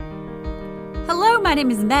Hello, my name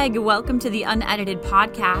is Meg. Welcome to the Unedited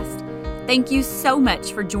Podcast. Thank you so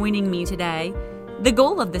much for joining me today. The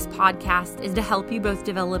goal of this podcast is to help you both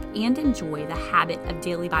develop and enjoy the habit of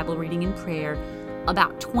daily Bible reading and prayer.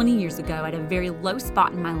 About 20 years ago, at a very low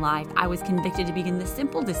spot in my life, I was convicted to begin this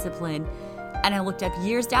simple discipline, and I looked up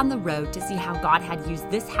years down the road to see how God had used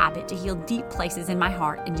this habit to heal deep places in my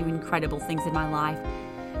heart and do incredible things in my life.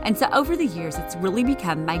 And so over the years, it's really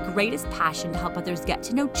become my greatest passion to help others get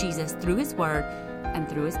to know Jesus through His Word and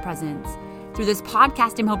through His presence. Through this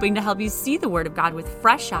podcast, I'm hoping to help you see the Word of God with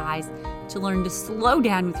fresh eyes, to learn to slow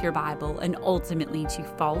down with your Bible, and ultimately to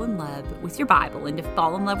fall in love with your Bible and to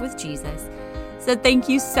fall in love with Jesus. So thank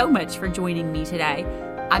you so much for joining me today.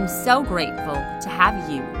 I'm so grateful to have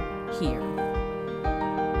you here.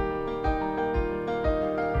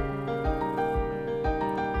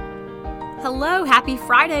 Hello, happy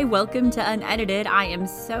Friday. Welcome to Unedited. I am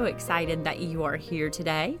so excited that you are here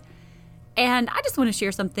today. And I just want to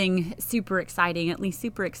share something super exciting, at least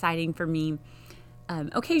super exciting for me.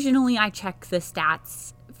 Occasionally I check the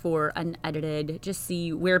stats for Unedited, just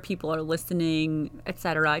see where people are listening,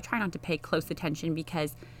 etc. I try not to pay close attention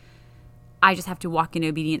because I just have to walk in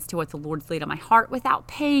obedience to what the Lord's laid on my heart without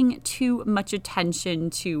paying too much attention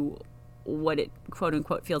to what it quote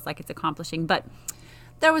unquote feels like it's accomplishing. But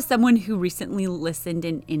there was someone who recently listened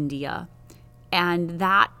in India, and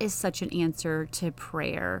that is such an answer to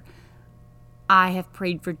prayer. I have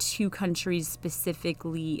prayed for two countries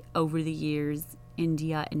specifically over the years,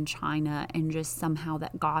 India and China, and just somehow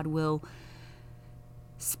that God will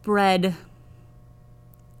spread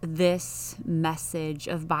this message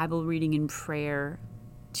of Bible reading and prayer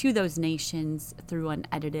to those nations through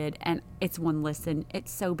Unedited. And it's one listen.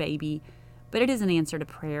 It's so baby, but it is an answer to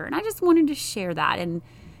prayer. And I just wanted to share that. And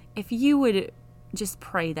if you would just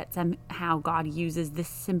pray that somehow God uses this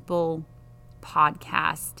simple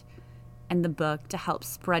podcast and the book to help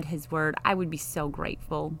spread His Word, I would be so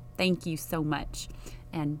grateful. Thank you so much.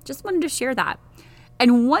 And just wanted to share that.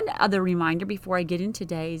 And one other reminder before I get into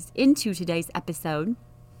today's episode,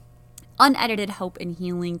 Unedited Hope and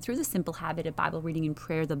Healing Through the Simple Habit of Bible Reading and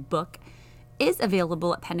Prayer, the book, is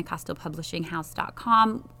available at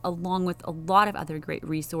PentecostalPublishingHouse.com, along with a lot of other great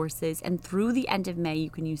resources. And through the end of May,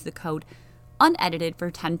 you can use the code Unedited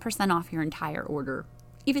for 10% off your entire order,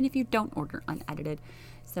 even if you don't order Unedited.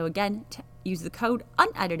 So again, use the code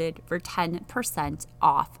Unedited for 10%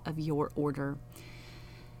 off of your order.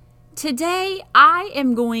 Today, I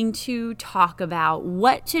am going to talk about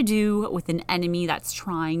what to do with an enemy that's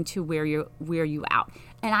trying to wear you out.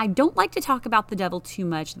 And I don't like to talk about the devil too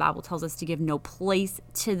much. The Bible tells us to give no place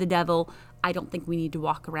to the devil. I don't think we need to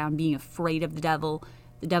walk around being afraid of the devil.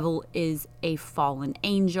 The devil is a fallen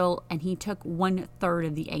angel, and he took 1/3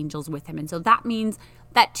 of the angels with him. And so that means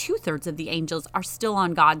that 2/3 of the angels are still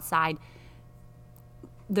on God's side.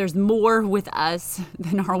 There's more with us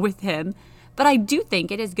than are with him. But I do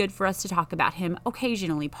think it is good for us to talk about him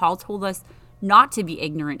occasionally. Paul told us not to be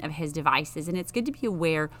ignorant of his devices, and it's good to be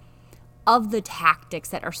aware of the tactics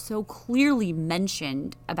that are so clearly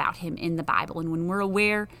mentioned about him in the Bible. And when we're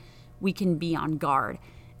aware, we can be on guard.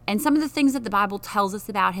 And some of the things that the Bible tells us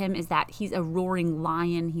about him is that he's a roaring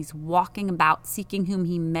lion. He's walking about seeking whom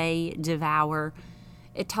he may devour.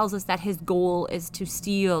 It tells us that his goal is to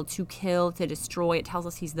steal, to kill, to destroy. It tells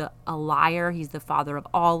us he's a liar. He's the father of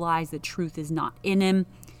all lies. The truth is not in him.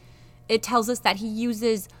 It tells us that he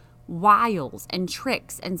uses wiles and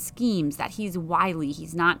tricks and schemes, that he's wily.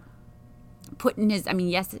 He's not putting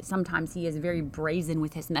yes, sometimes he is very brazen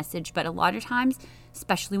with his message, but a lot of times,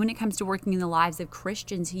 especially when it comes to working in the lives of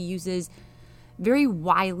Christians, he uses very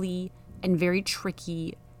wily and very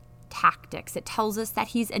tricky tactics. It tells us that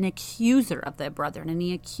he's an accuser of the brethren, and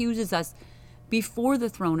he accuses us before the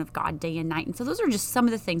throne of God day and night. And so those are just some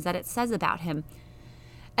of the things that it says about him.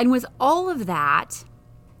 And with all of that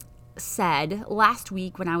said, last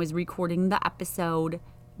week when I was recording the episode,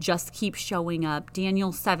 Just Keep Showing Up,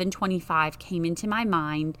 Daniel 7:25 came into my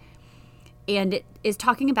mind, and it is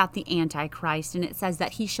talking about the Antichrist, and it says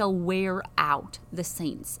that he shall wear out the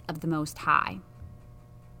saints of the Most High.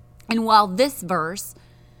 And while this verse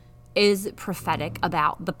is prophetic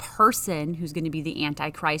about the person who's going to be the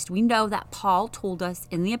Antichrist, we know that Paul told us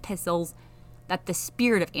in the epistles that the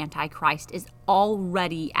spirit of Antichrist is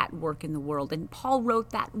already at work in the world. And Paul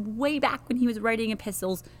wrote that way back when he was writing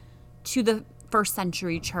epistles to the first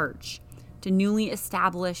century church, to newly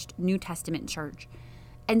established New Testament church.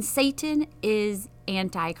 And Satan is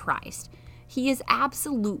Antichrist. He is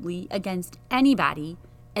absolutely against anybody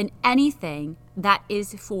and anything that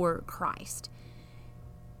is for Christ.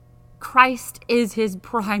 Christ is his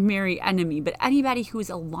primary enemy, but anybody who is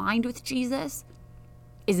aligned with Jesus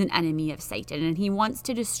is an enemy of Satan, and he wants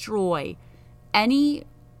to destroy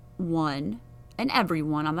anyone and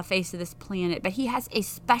everyone on the face of this planet, but he has a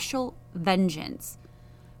special vengeance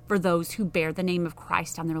for those who bear the name of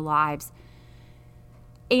Christ on their lives.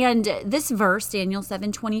 And this verse, Daniel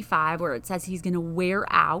 7:25, where it says he's going to wear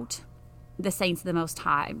out the saints of the Most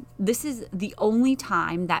High, this is the only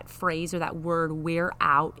time that phrase or that word wear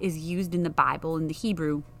out is used in the Bible in the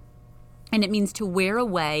Hebrew. And it means to wear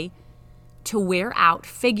away, to wear out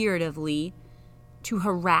figuratively, to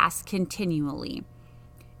harass continually.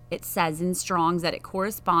 It says in Strong's that it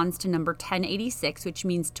corresponds to number 1086, which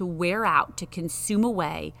means to wear out, to consume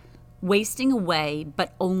away, wasting away,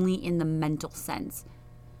 but only in the mental sense.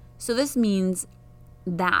 So this means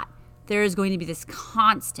that there is going to be this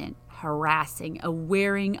constant harassing, a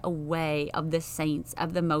wearing away of the saints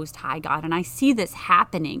of the Most High God. And I see this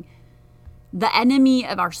happening. The enemy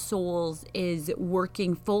of our souls is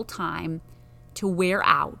working full time to wear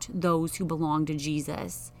out those who belong to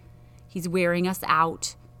Jesus. He's wearing us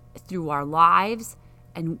out through our lives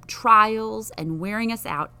and trials and wearing us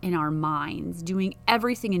out in our minds, doing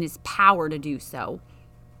everything in his power to do so.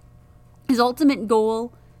 His ultimate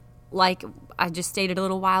goal, like I just stated a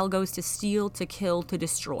little while ago, is to steal, to kill, to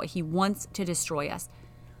destroy. He wants to destroy us.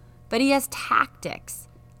 But he has tactics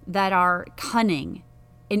that are cunning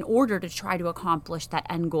in order to try to accomplish that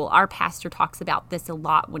end goal. Our pastor talks about this a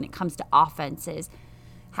lot when it comes to offenses,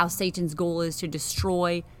 how Satan's goal is to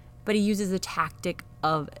destroy, but he uses a tactic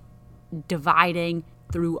of dividing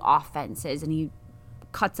through offenses, and he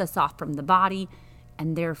cuts us off from the body,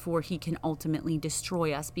 and therefore he can ultimately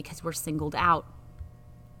destroy us because we're singled out.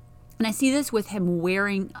 And I see this with him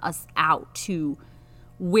wearing us out too,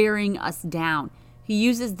 wearing us down. He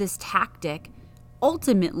uses this tactic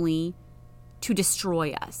ultimately to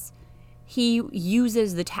destroy us. He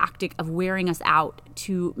uses the tactic of wearing us out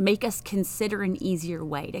to make us consider an easier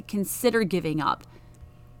way, to consider giving up.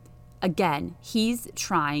 Again, he's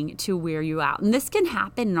trying to wear you out. And this can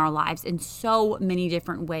happen in our lives in so many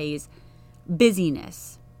different ways.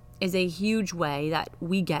 Busyness is a huge way that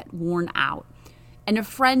we get worn out. And a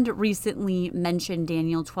friend recently mentioned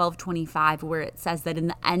Daniel 12:25, where it says that in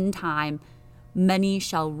the end time, many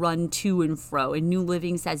shall run to and fro. And New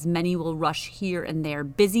Living says many will rush here and there.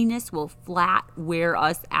 Busyness will flat wear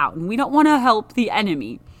us out. And we don't want to help the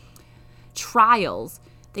enemy. Trials,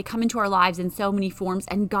 they come into our lives in so many forms.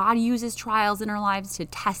 And God uses trials in our lives to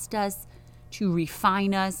test us, to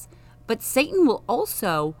refine us. But Satan will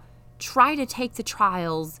also try to take the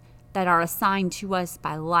trials that are assigned to us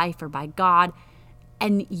by life or by God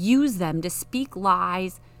and use them to speak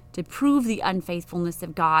lies, to prove the unfaithfulness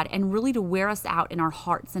of God, and really to wear us out in our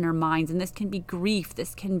hearts and our minds. And this can be grief,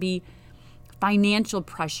 this can be financial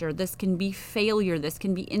pressure, this can be failure, this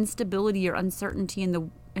can be instability or uncertainty in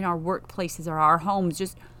our workplaces or our homes,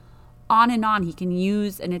 just on and on. He can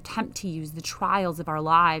use and attempt to use the trials of our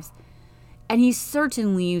lives. And he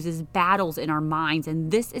certainly uses battles in our minds. And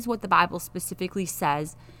this is what the Bible specifically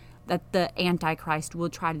says that the Antichrist will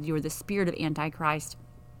try to do, or the spirit of Antichrist.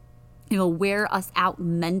 It will wear us out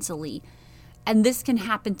mentally. And this can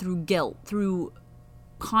happen through guilt, through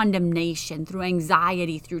condemnation, through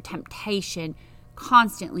anxiety, through temptation,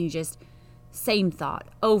 constantly just same thought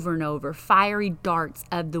over and over, fiery darts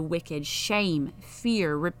of the wicked, shame,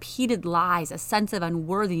 fear, repeated lies, a sense of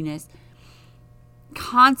unworthiness,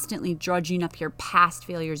 constantly drudging up your past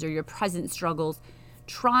failures or your present struggles,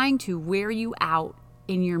 trying to wear you out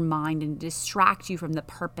in your mind and distract you from the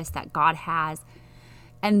purpose that God has.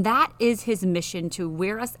 And that is his mission, to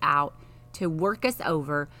wear us out, to work us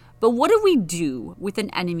over. But what do we do with an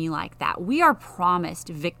enemy like that? We are promised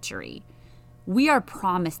victory. We are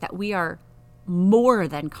promised that we are more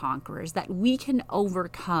than conquerors, that we can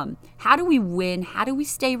overcome. How do we win? How do we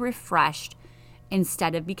stay refreshed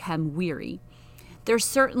instead of become weary? There's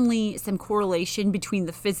certainly some correlation between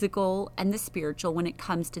the physical and the spiritual when it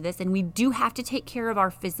comes to this, and we do have to take care of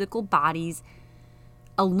our physical bodies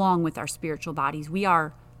along with our spiritual bodies. We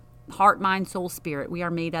are heart, mind, soul, spirit. We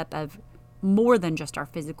are made up of more than just our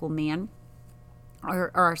physical man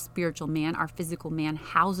or our spiritual man. Our physical man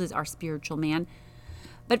houses our spiritual man.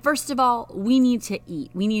 But first of all, we need to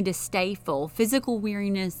eat. We need to stay full. Physical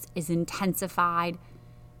weariness is intensified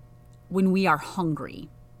when we are hungry.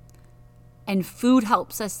 And food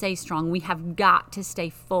helps us stay strong. We have got to stay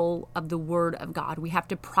full of the Word of God. We have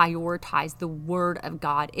to prioritize the Word of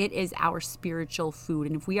God. It is our spiritual food.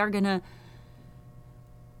 And if we are going to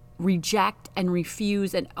reject and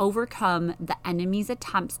refuse and overcome the enemy's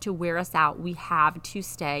attempts to wear us out, we have to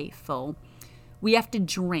stay full. We have to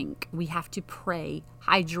drink. We have to pray.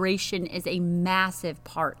 Hydration is a massive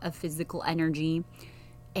part of physical energy.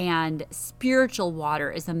 And spiritual water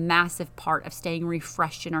is a massive part of staying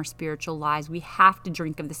refreshed in our spiritual lives. We have to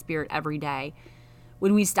drink of the Spirit every day.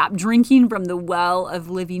 When we stop drinking from the well of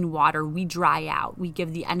living water, we dry out. We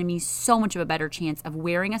give the enemy so much of a better chance of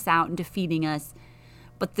wearing us out and defeating us.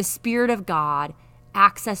 But the Spirit of God,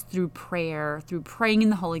 access through prayer, through praying in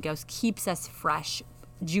the Holy Ghost, keeps us fresh.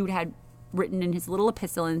 Jude had written in his little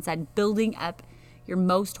epistle and said, building up your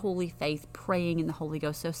most holy faith, praying in the Holy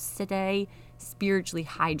Ghost. So stay spiritually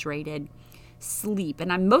hydrated. Sleep,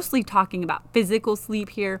 and I'm mostly talking about physical sleep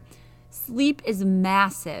here. Sleep is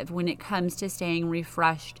massive when it comes to staying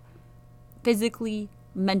refreshed physically,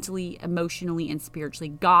 mentally, emotionally, and spiritually.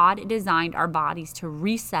 God designed our bodies to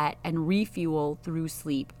reset and refuel through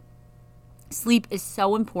sleep. Sleep is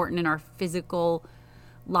so important in our physical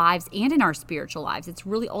lives and in our spiritual lives. It's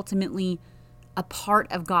really ultimately a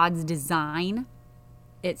part of God's design.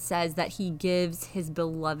 It says that he gives his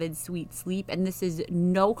beloved sweet sleep, and this is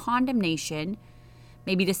no condemnation,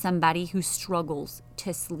 maybe to somebody who struggles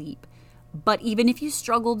to sleep. But even if you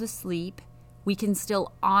struggle to sleep, we can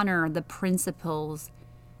still honor the principles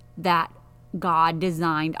that God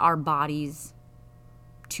designed our bodies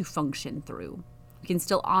to function through. We can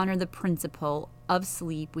still honor the principle of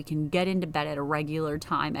sleep. We can get into bed at a regular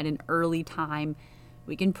time, at an early time.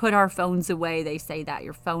 We can put our phones away. They say that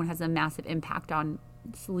your phone has a massive impact on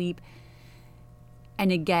sleep.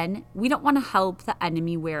 And again, we don't want to help the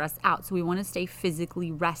enemy wear us out. So we want to stay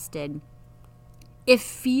physically rested. If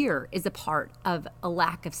fear is a part of a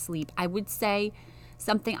lack of sleep, I would say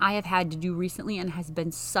something I have had to do recently and has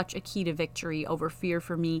been such a key to victory over fear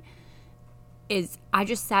for me is I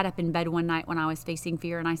just sat up in bed one night when I was facing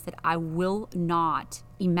fear and I said, I will not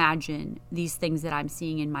imagine these things that I'm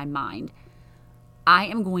seeing in my mind. I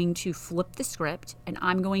am going to flip the script and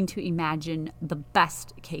I'm going to imagine the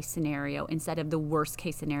best case scenario instead of the worst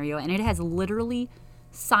case scenario. And it has literally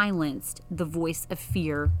silenced the voice of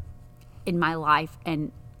fear in my life.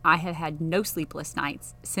 And I have had no sleepless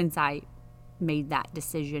nights since I made that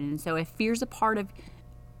decision. And so if fear's a part of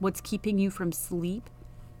what's keeping you from sleep,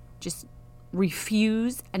 just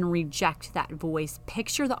refuse and reject that voice.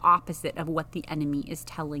 Picture the opposite of what the enemy is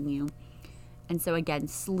telling you. And so again,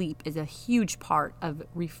 sleep is a huge part of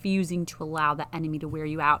refusing to allow the enemy to wear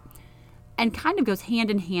you out, and kind of goes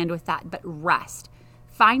hand in hand with that. But rest.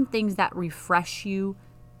 Find things that refresh you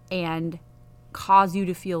and cause you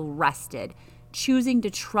to feel rested. Choosing to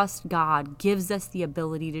trust God gives us the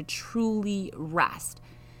ability to truly rest.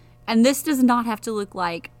 And this does not have to look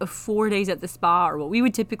like 4 days at the spa or what we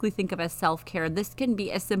would typically think of as self-care. This can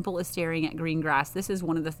be as simple as staring at green grass. This is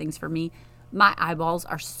one of the things for me. My eyeballs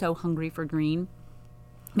are so hungry for green,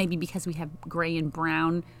 maybe because we have gray and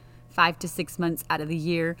brown 5 to 6 months out of the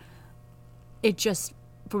year. It just,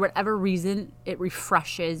 for whatever reason, it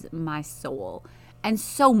refreshes my soul. And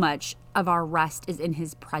so much of our rest is in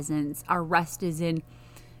his presence. Our rest is in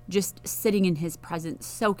just sitting in his presence,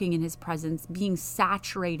 soaking in his presence, being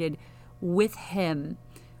saturated with him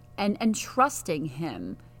and trusting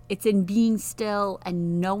him. It's in being still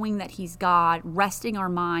and knowing that he's God, resting our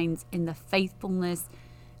minds in the faithfulness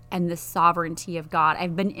and the sovereignty of God.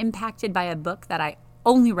 I've been impacted by a book that I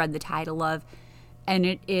only read the title of, and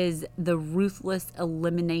it is The Ruthless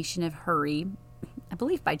Elimination of Hurry, I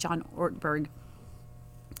believe by John Ortberg.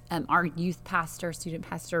 Our youth pastor, student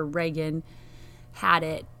pastor Reagan, had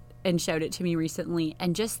it and showed it to me recently.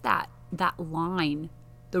 And just that line,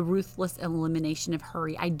 the ruthless elimination of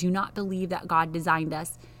hurry. I do not believe that God designed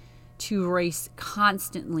us to race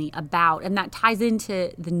constantly about. And that ties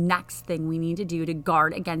into the next thing we need to do to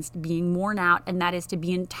guard against being worn out, and that is to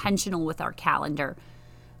be intentional with our calendar.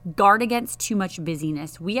 Guard against too much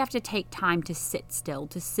busyness. We have to take time to sit still,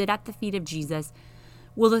 to sit at the feet of Jesus.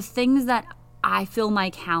 Will the things that I fill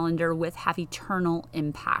my calendar with have eternal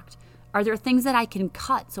impact? Are there things that I can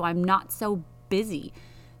cut so I'm not so busy,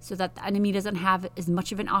 so that the enemy doesn't have as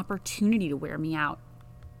much of an opportunity to wear me out?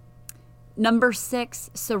 Number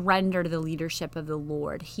 6, surrender to the leadership of the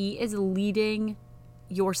Lord. He is leading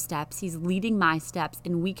your steps. He's leading my steps,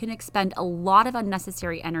 and we can expend a lot of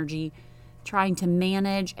unnecessary energy trying to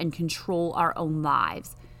manage and control our own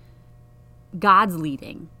lives. God's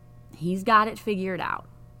leading. He's got it figured out.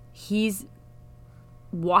 He's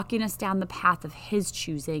walking us down the path of his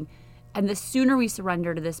choosing. And the sooner we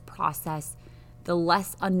surrender to this process, the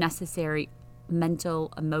less unnecessary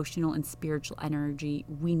mental, emotional, and spiritual energy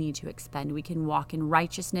we need to expend. We can walk in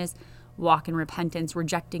righteousness, walk in repentance.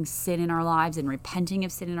 Rejecting sin in our lives and repenting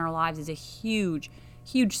of sin in our lives is a huge,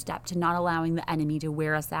 huge step to not allowing the enemy to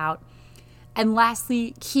wear us out. And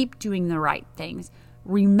lastly, keep doing the right things.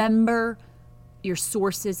 Remember your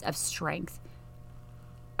sources of strength.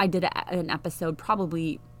 I did an episode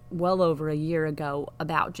probably well over a year ago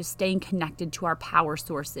about just staying connected to our power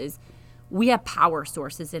sources. We have power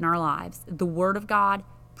sources in our lives: the Word of God,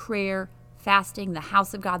 prayer, fasting, the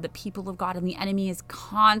house of God, the people of God, and the enemy is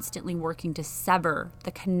constantly working to sever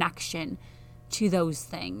the connection to those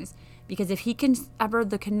things. Because if he can sever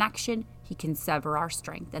the connection, he can sever our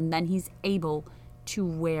strength, and then he's able to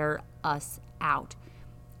wear us out.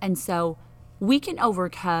 And so we can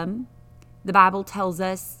overcome. The Bible tells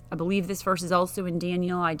us, I believe this verse is also in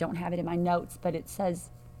Daniel, I don't have it in my notes, but it says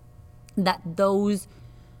that those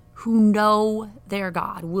who know their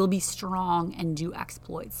God will be strong and do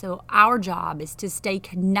exploits. So our job is to stay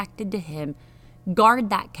connected to him, guard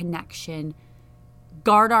that connection,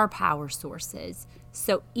 guard our power sources.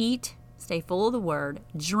 So eat, stay full of the word,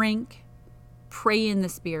 drink, pray in the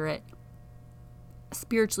Spirit,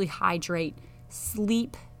 spiritually hydrate,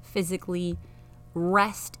 sleep physically,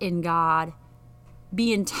 rest in God,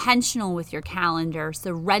 be intentional with your calendar,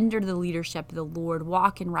 surrender to the leadership of the Lord,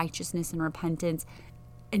 walk in righteousness and repentance,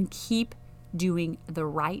 and keep doing the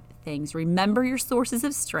right things. Remember your sources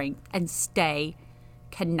of strength and stay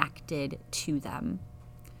connected to them.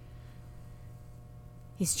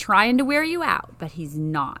 He's trying to wear you out, but he's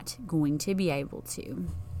not going to be able to.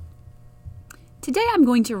 Today I'm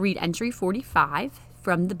going to read entry 45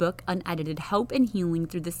 from the book Unedited: Hope and Healing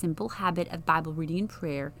Through the Simple Habit of Bible Reading and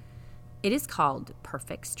Prayer. It is called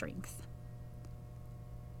Perfect Strength.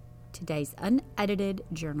 Today's unedited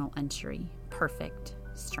journal entry: Perfect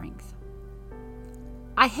Strength.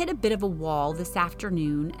 I hit a bit of a wall this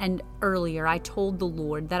afternoon, and earlier I told the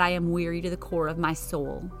Lord that I am weary to the core of my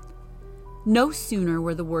soul. No sooner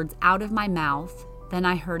were the words out of my mouth than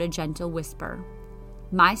I heard a gentle whisper: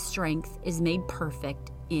 "My strength is made perfect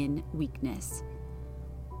in weakness."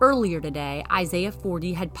 Earlier today, Isaiah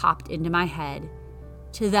 40 had popped into my head.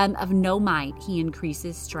 To them of no might he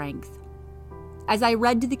increases strength. As I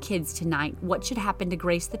read to the kids tonight what should happen to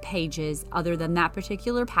grace the pages other than that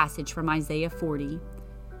particular passage from Isaiah 40.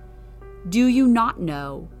 Do you not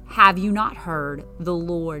know, have you not heard, the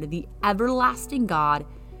Lord, the everlasting God,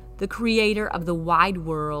 the creator of the wide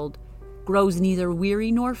world, grows neither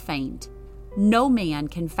weary nor faint. No man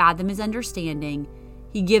can fathom his understanding.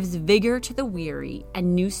 He gives vigor to the weary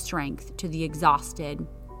and new strength to the exhausted.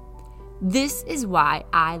 This is why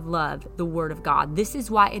I love the Word of God. This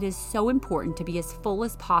is why it is so important to be as full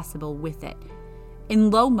as possible with it.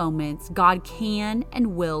 In low moments, God can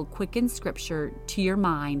and will quicken Scripture to your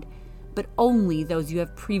mind, but only those you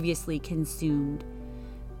have previously consumed.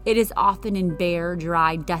 It is often in bare,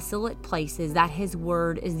 dry, desolate places that His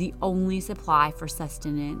Word is the only supply for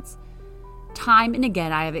sustenance. Time and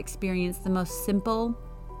again, I have experienced the most simple,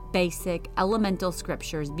 basic, elemental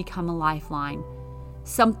scriptures become a lifeline,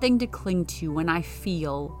 something to cling to when I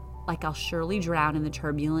feel like I'll surely drown in the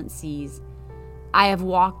turbulent seas. I have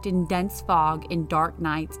walked in dense fog, in dark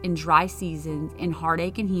nights, in dry seasons, in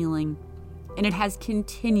heartache and healing, and it has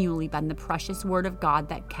continually been the precious Word of God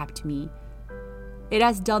that kept me. It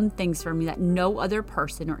has done things for me that no other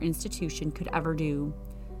person or institution could ever do.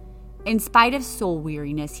 In spite of soul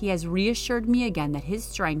weariness, He has reassured me again that His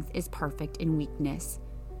strength is perfect in weakness.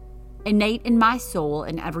 Innate in my soul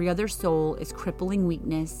and every other soul is crippling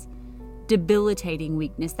weakness, debilitating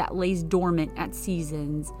weakness that lays dormant at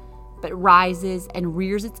seasons, but rises and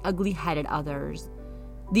rears its ugly head at others.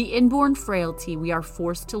 The inborn frailty we are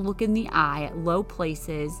forced to look in the eye at low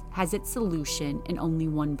places has its solution in only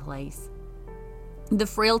one place. The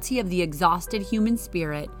frailty of the exhausted human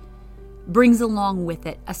spirit brings along with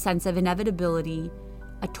it a sense of inevitability,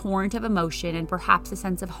 a torrent of emotion, and perhaps a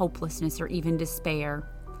sense of hopelessness or even despair.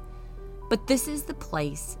 But this is the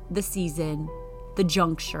place, the season, the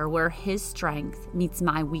juncture where His strength meets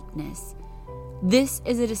my weakness. This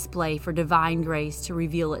is a display for divine grace to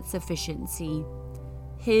reveal its sufficiency.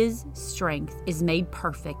 His strength is made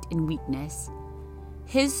perfect in weakness.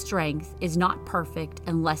 His strength is not perfect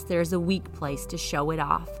unless there is a weak place to show it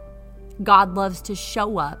off. God loves to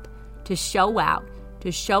show up, to show out,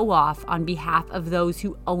 to show off on behalf of those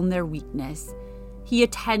who own their weakness. He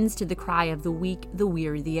attends to the cry of the weak, the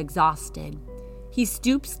weary, the exhausted. He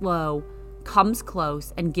stoops low, comes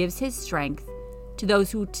close, and gives His strength to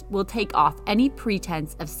those who will take off any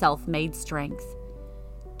pretense of self-made strength.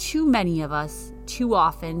 Too many of us, too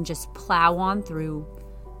often, just plow on through,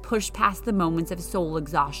 push past the moments of soul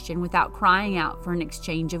exhaustion without crying out for an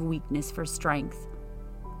exchange of weakness for strength.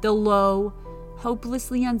 The low,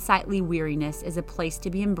 hopelessly unsightly weariness is a place to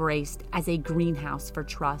be embraced as a greenhouse for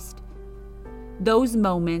trust. Those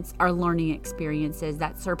moments are learning experiences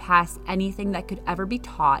that surpass anything that could ever be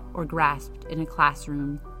taught or grasped in a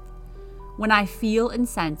classroom. When I feel and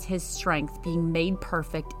sense his strength being made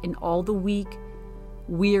perfect in all the weak,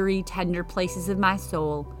 weary, tender places of my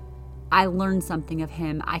soul, I learn something of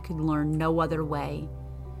him I could learn no other way.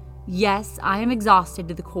 Yes, I am exhausted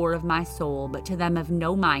to the core of my soul, but to them of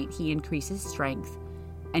no might he increases strength,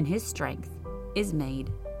 and his strength is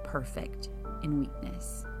made perfect in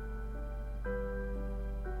weakness.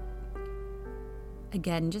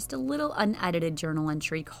 Again, just a little unedited journal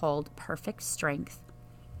entry called Perfect Strength.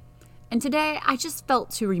 And today I just felt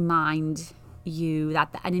to remind you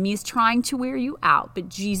that the enemy is trying to wear you out, but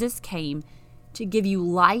Jesus came to give you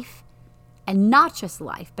life, and not just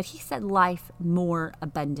life, but he said life more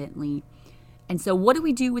abundantly. And so what do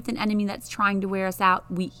we do with an enemy that's trying to wear us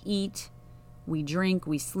out? We eat, we drink,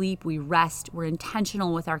 we sleep, we rest. We're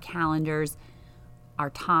intentional with our calendars, our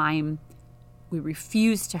time. We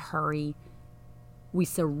refuse to hurry. We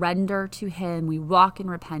surrender to him. We walk in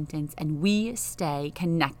repentance, and we stay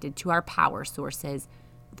connected to our power sources,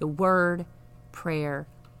 the word, prayer,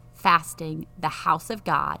 fasting, the house of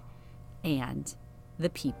God, and the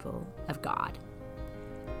people of God.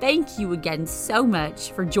 Thank you again so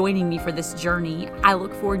much for joining me for this journey. I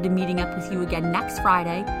look forward to meeting up with you again next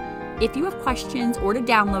Friday. If you have questions or to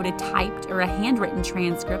download a typed or a handwritten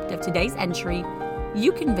transcript of today's entry,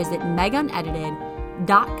 you can visit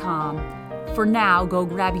megunedited.com. For now, go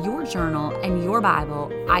grab your journal and your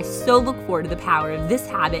Bible. I so look forward to the power of this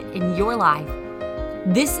habit in your life.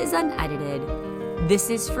 This is Unedited. This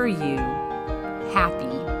is for you.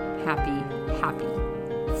 Happy, happy,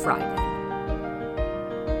 happy Friday.